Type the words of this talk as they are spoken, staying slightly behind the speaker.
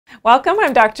Welcome,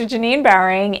 I'm Dr. Janine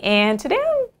Bowring, and today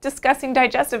I'm discussing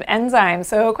digestive enzymes.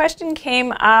 So a question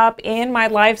came up in my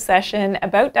live session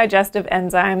about digestive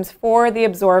enzymes for the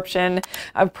absorption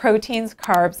of proteins,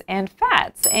 carbs, and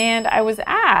fats. And I was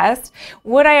asked,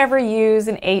 would I ever use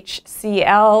an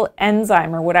HCl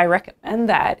enzyme, or would I recommend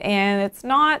that? And it's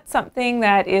not something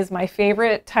that is my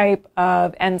favorite type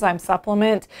of enzyme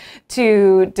supplement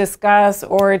to discuss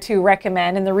or to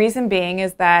recommend. And the reason being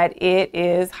is that it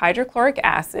is hydrochloric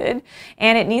acid,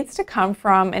 and it needs to come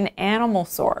from an animal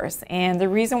source. And the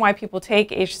reason why people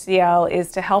take HCl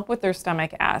is to help with their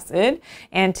stomach acid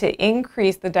and to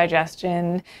increase the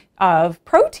digestion of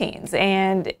proteins.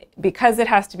 And because it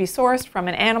has to be sourced from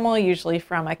an animal, usually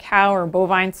from a cow or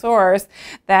bovine source,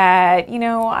 that,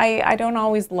 I don't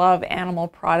always love animal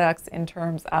products in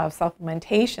terms of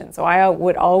supplementation. So I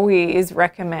would always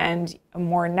recommend a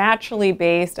more naturally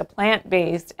based, a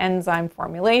plant-based enzyme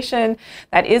formulation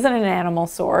that isn't an animal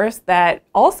source that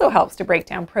also helps to break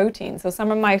down protein. So some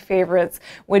of my favorites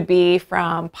would be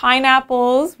from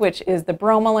pineapples, which is the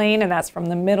bromelain, and that's from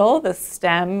the middle, the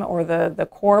stem or the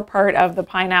core part of the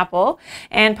pineapple.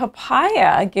 And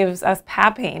papaya gives us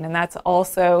papain, and that's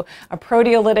also a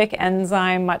proteolytic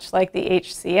enzyme, much like the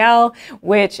HCl,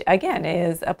 which again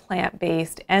is a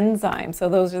plant-based enzyme. So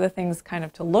those are the things kind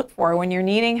of to look for when you're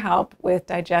needing help with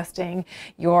digesting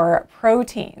your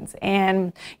proteins.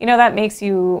 And that makes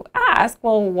you ask,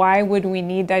 well, why would we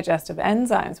need digestive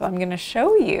enzymes? Well, I'm going to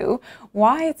show you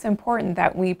why it's important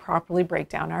that we properly break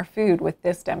down our food with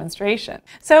this demonstration.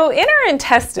 So in our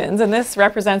intestines, and this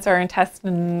represents our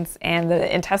intestines and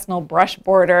the intestinal brush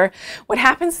border, what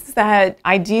happens is that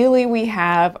ideally we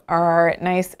have our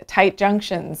nice tight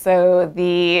junctions. So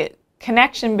the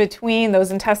connection between those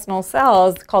intestinal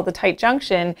cells, called the tight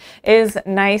junction, is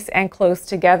nice and close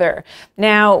together.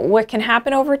 Now, what can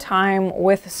happen over time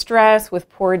with stress, with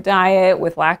poor diet,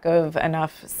 with lack of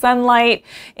enough sunlight,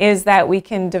 is that we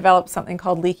can develop something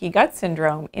called leaky gut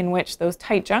syndrome, in which those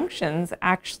tight junctions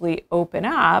actually open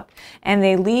up and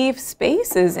they leave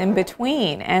spaces in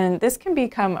between. And this can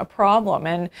become a problem.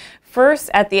 And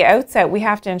first, at the outset, we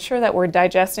have to ensure that we're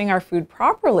digesting our food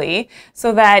properly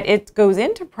so that it goes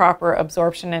into proper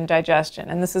absorption and digestion.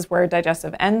 And this is where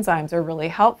digestive enzymes are really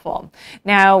helpful.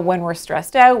 Now, when we're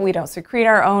stressed out, we don't secrete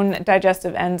our own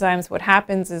digestive enzymes. What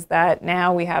happens is that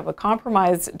now we have a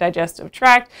compromised digestive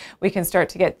tract. We can start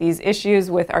to get these issues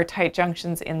with our tight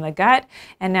junctions in the gut.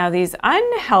 And now these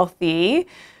unhealthy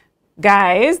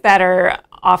guys that are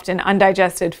often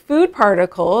undigested food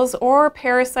particles or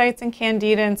parasites and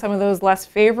candida and some of those less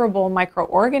favorable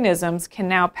microorganisms can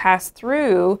now pass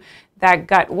through that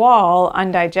gut wall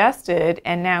undigested,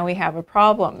 and now we have a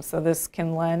problem. So this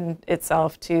can lend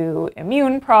itself to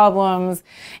immune problems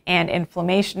and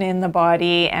inflammation in the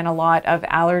body and a lot of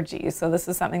allergies. So this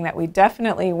is something that we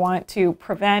definitely want to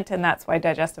prevent, and that's why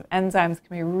digestive enzymes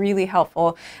can be really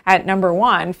helpful at, number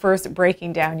one, first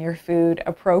breaking down your food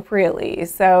appropriately.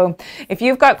 So if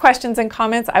you've got questions and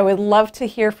comments, I would love to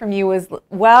hear from you as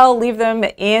well. Leave them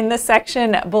in the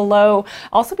section below.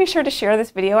 Also be sure to share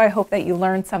this video. I hope that you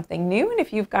learned something new, and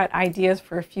if you've got ideas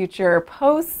for future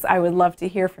posts, I would love to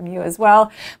hear from you as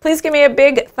well. Please give me a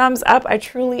big thumbs up. I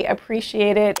truly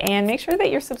appreciate it, and make sure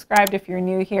that you're subscribed if you're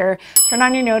new here. Turn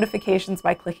on your notifications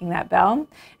by clicking that bell, and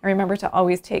remember to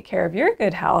always take care of your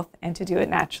good health and to do it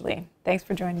naturally. Thanks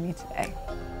for joining me today.